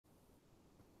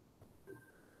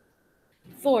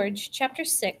Forge, Chapter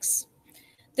 6.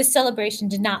 The celebration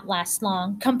did not last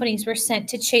long. Companies were sent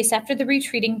to chase after the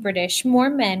retreating British. More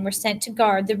men were sent to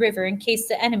guard the river in case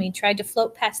the enemy tried to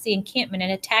float past the encampment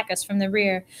and attack us from the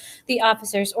rear. The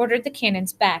officers ordered the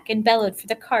cannons back and bellowed for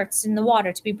the carts in the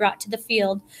water to be brought to the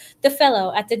field. The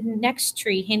fellow at the next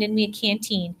tree handed me a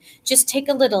canteen. "Just take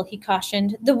a little," he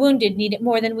cautioned. "The wounded need it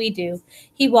more than we do."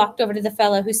 He walked over to the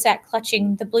fellow who sat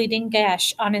clutching the bleeding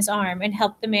gash on his arm and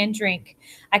helped the man drink.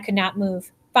 I could not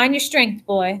move. "Find your strength,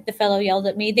 boy," the fellow yelled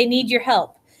at me. "They need your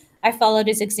help." I followed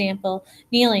his example,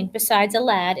 kneeling beside a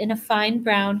lad in a fine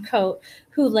brown coat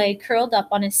who lay curled up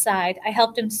on his side. I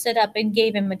helped him sit up and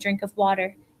gave him a drink of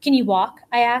water. "Can you walk?"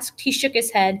 I asked. He shook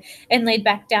his head and laid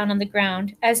back down on the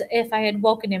ground, as if I had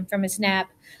woken him from his nap.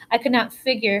 I could not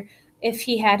figure if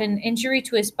he had an injury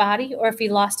to his body or if he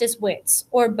lost his wits,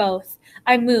 or both.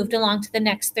 I moved along to the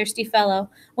next thirsty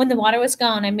fellow. When the water was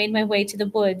gone, I made my way to the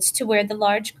woods, to where the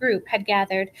large group had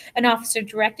gathered. An officer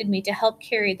directed me to help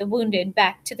carry the wounded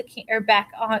back to the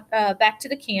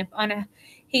camp on a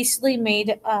hastily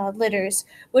made litters,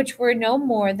 which were no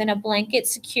more than a blanket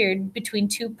secured between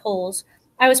two poles.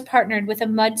 I was partnered with a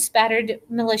mud-spattered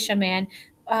militiaman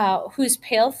whose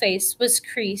pale face was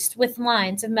creased with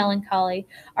lines of melancholy.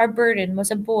 Our burden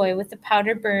was a boy with the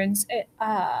powder burns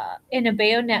in a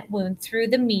bayonet wound through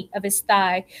the meat of his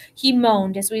thigh. He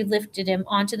moaned as we lifted him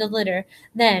onto the litter,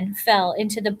 then fell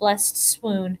into the blessed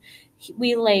swoon.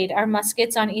 We laid our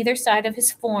muskets on either side of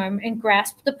his form and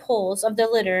grasped the poles of the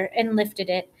litter and lifted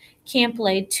it. Camp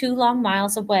lay 2 long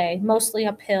miles away, mostly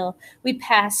uphill. We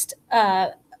passed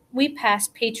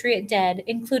patriot dead,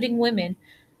 including women,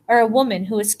 or a woman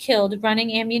who was killed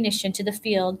running ammunition to the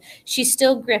field. She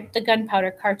still gripped the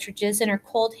gunpowder cartridges in her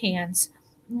cold hands.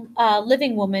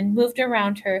 Living women moved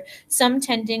around her, some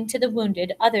tending to the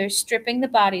wounded, others stripping the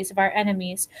bodies of our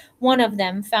enemies. One of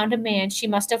them found a man she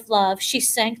must have loved. She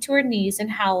sank to her knees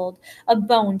and howled, a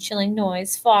bone-chilling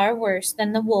noise, far worse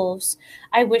than the wolves.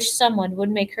 I wished someone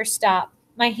would make her stop.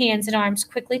 My hands and arms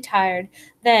quickly tired,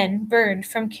 then burned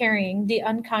from carrying the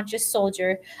unconscious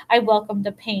soldier. I welcomed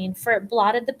the pain, for it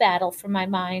blotted the battle from my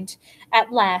mind.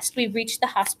 At last we reached the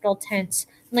hospital tents.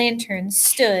 Lanterns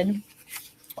stood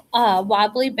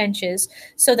wobbly benches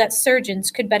so that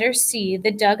surgeons could better see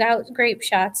the dug-out grape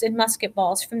shots and musket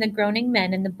balls from the groaning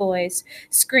men and the boys.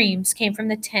 Screams came from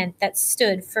the tent that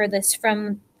stood furthest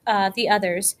from the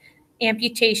others.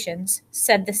 "Amputations,"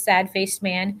 said the sad-faced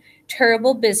man.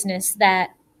 "Terrible business,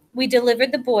 that." We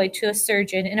delivered the boy to a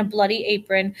surgeon in a bloody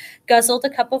apron, guzzled a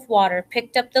cup of water,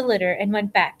 picked up the litter, and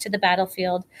went back to the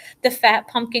battlefield. The fat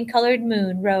pumpkin-colored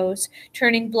moon rose,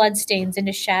 turning bloodstains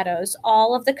into shadows.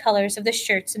 All of the colors of the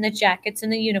shirts and the jackets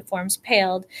and the uniforms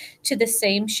paled to the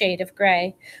same shade of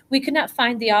gray. We could not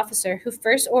find the officer who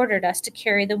first ordered us to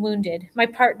carry the wounded. My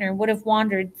partner would have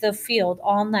wandered the field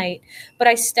all night, but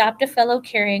I stopped a fellow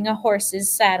carrying a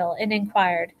horse's saddle and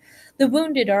inquired, "The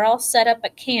wounded are all set up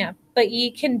at camp, but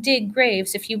ye can dig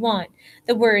graves if you want."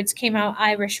 The words came out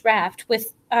Irish rapt,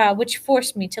 which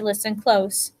forced me to listen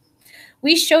close.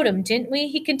 "We showed 'em, didn't we?"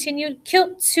 he continued.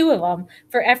 "Kilt 2 of 'em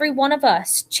for every one of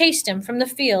us. Chased 'em from the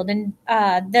field, and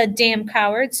the damn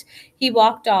cowards." He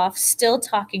walked off, still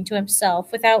talking to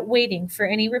himself, without waiting for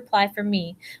any reply from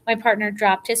me. My partner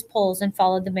dropped his poles and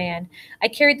followed the man. I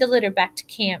carried the litter back to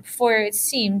camp, for it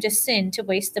seemed a sin to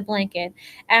waste the blanket.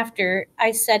 After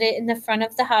I set it in the front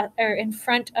of in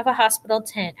front of a hospital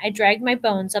tent, I dragged my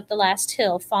bones up the last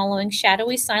hill, following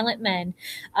shadowy, silent men.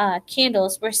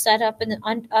 Candles were set up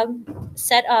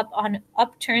on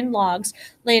upturned logs,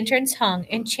 lanterns hung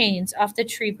in chains off the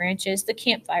tree branches, the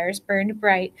campfires burned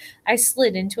bright. I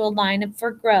slid into a line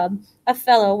for grub. A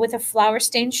fellow with a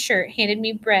flour-stained shirt handed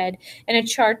me bread and a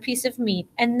charred piece of meat,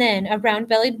 and then a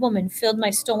round-bellied woman filled my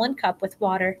stolen cup with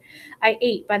water. I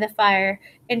ate by the fire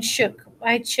and shook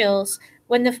my chills.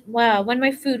 When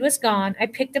my food was gone, I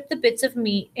picked up the bits of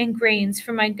meat and grains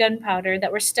from my gunpowder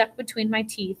that were stuck between my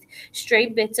teeth. Stray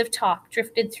bits of talk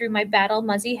drifted through my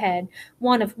battle-muzzy head.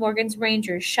 One of Morgan's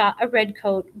Rangers shot a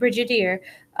redcoat brigadier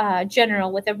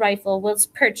general with a rifle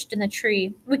whilst perched in the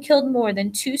tree. We killed more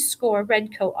than 20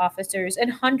 redcoat officers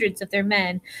and hundreds of their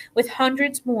men, with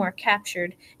hundreds more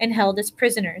captured and held as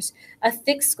prisoners. A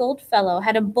thick-skulled fellow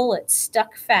had a bullet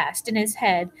stuck fast in his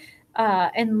head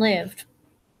and lived.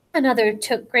 Another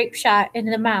took grape shot in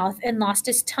the mouth and lost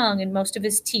his tongue and most of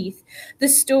his teeth. The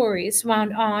stories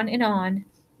wound on and on.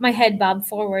 My head bobbed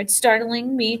forward,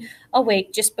 startling me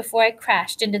awake just before I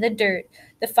crashed into the dirt.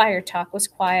 The fire talk was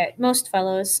quiet. Most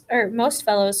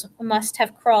fellows must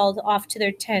have crawled off to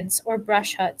their tents or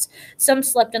brush huts. Some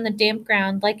slept on the damp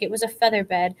ground like it was a feather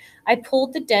bed. I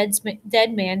pulled the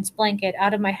dead man's blanket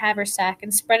out of my haversack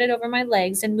and spread it over my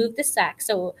legs and moved the sack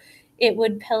so it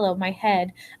would pillow my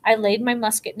head. I laid my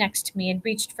musket next to me and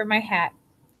reached for my hat.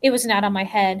 It was not on my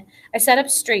head. I sat up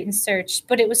straight and searched,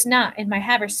 but it was not in my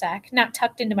haversack, not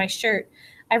tucked into my shirt.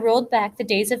 I rolled back the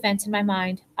day's events in my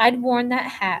mind. I'd worn that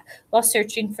hat while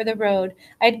searching for the road.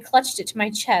 I had clutched it to my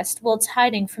chest while it's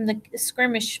hiding from the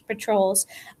skirmish patrols.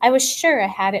 I was sure I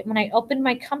had it when I opened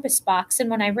my compass box and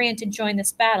when I ran to join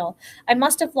this battle. I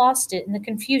must have lost it in the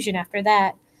confusion after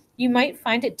that. You might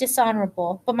find it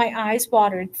dishonorable, but my eyes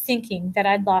watered thinking that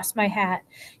I'd lost my hat.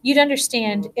 You'd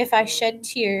understand if I shed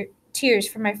tears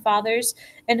for my fathers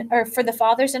and or for the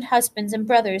fathers and husbands and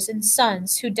brothers and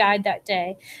sons who died that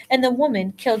day, and the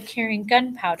woman killed carrying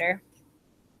gunpowder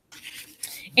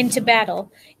into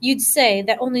battle. You'd say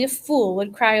that only a fool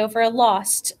would cry over the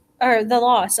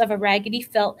loss of a raggedy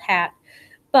felt hat.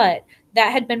 But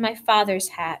that had been my father's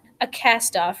hat, a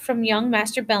cast off from young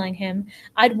Master Bellingham.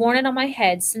 I'd worn it on my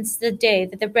head since the day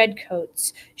that the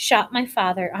redcoats shot my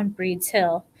father on Breed's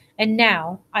Hill, and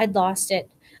now I'd lost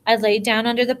it. I lay down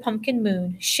under the pumpkin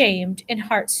moon, shamed and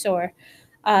heartsore.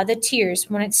 The tears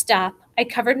wouldn't stop. I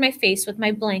covered my face with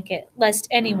my blanket, lest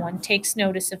anyone takes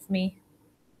notice of me.